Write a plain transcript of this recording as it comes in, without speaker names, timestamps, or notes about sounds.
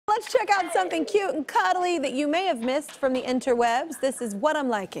let's check out something cute and cuddly that you may have missed from the interwebs. This is What I'm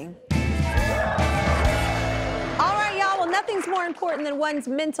Liking. All right, y'all. Well, nothing's more important than one's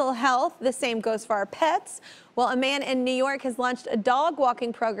mental health. The same goes for our pets. Well, a man in New York has launched a dog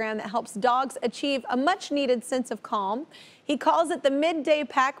walking program that helps dogs achieve a much-needed sense of calm. He calls it the Midday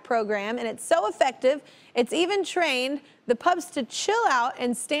Pack program, and it's so effective, it's even trained the pups to chill out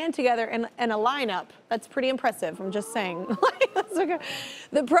and stand together in a lineup. That's pretty impressive, I'm just saying.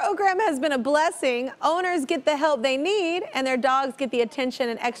 The program has been a blessing. Owners get the help they need, and their dogs get the attention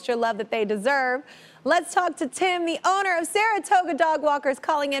and extra love that they deserve. Let's talk to Tim, the owner of Saratoga Dog Walkers,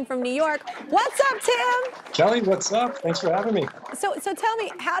 calling in from New York. What's up, Tim? Kelly, what's up? Thanks for having me. So tell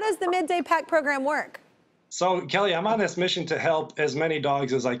me, how does the Midday Pack program work? So, Kelly, I'm on this mission to help as many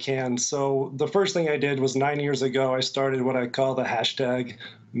dogs as I can. So the first thing I did was 9 years ago, I started what I call the hashtag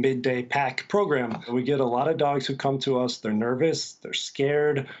Midday Pack program. We get a lot of dogs who come to us. They're nervous, they're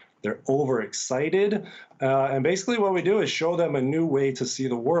scared, they're overexcited. And basically what we do is show them a new way to see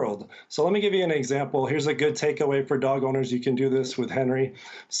the world. So let me give you an example. Here's a good takeaway for dog owners. You can do this with Henry.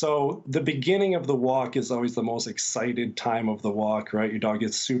 So the beginning of the walk is always the most excited time of the walk, right? Your dog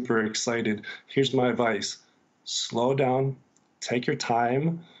gets super excited. Here's my advice. Slow down, take your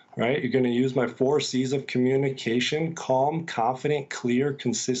time, right? You're going to use my 4 C's of communication: calm, confident, clear,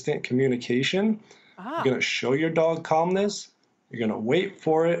 consistent communication. You're going to show your dog calmness. You're going to wait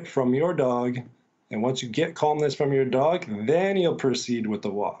for it from your dog. And once you get calmness from your dog, then you'll proceed with the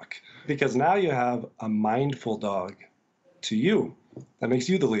walk. Because now you have a mindful dog to you. That makes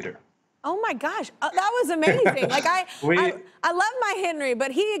you the leader. Oh my gosh, that was amazing. Like I love my Henry,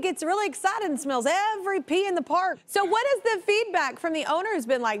 but he gets really excited and smells every pee in the park. So what has the feedback from the owners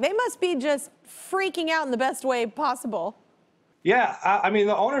been like? They must be just freaking out in the best way possible. Yeah, I mean,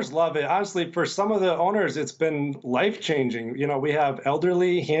 the owners love it. Honestly, for some of the owners, it's been life-changing. You know, we have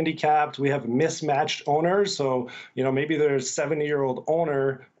elderly, handicapped, we have mismatched owners. So, you know, maybe there's a 70-year-old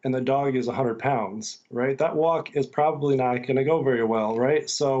owner and the dog is 100 pounds, right? That walk is probably not going to go very well, right?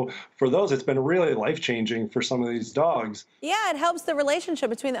 So for those, it's been really life-changing for some of these dogs. Yeah, it helps the relationship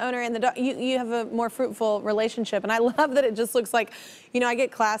between the owner and the dog. You have a more fruitful relationship. And I love that it just looks like, you know, I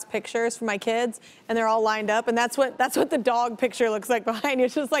get class pictures for my kids and they're all lined up. And that's what the dog picture looks like behind you.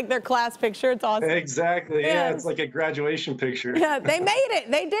 It's just like their class picture. It's awesome. Exactly. Yeah, it's like a graduation picture. Yeah, they made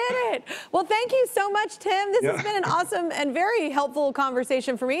it. They did it. Well, thank you so much, Tim. This has been an awesome and very helpful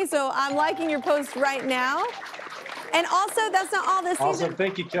conversation for me. So I'm liking your post right now. And also, that's not all this season. Awesome.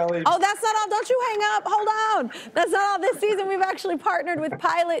 Thank you, Kelly. Oh, that's not all. Don't you hang up. Hold on. That's not all this season. We've actually partnered with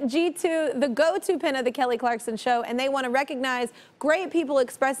Pilot G2, the go-to pin of the Kelly Clarkson Show, and they want to recognize great people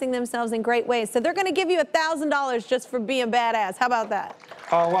expressing themselves in great ways. So they're going to give you $1,000 just for being badass. How about that?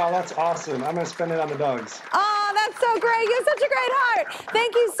 Oh, wow. That's awesome. I'm going to spend it on the dogs. Oh, that's so great. You have such a great heart.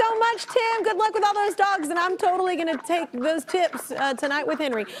 Thank you so much, Tim. Good luck with all those dogs, and I'm totally going to take those tips tonight with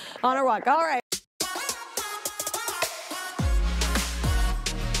Henry on our walk. All right.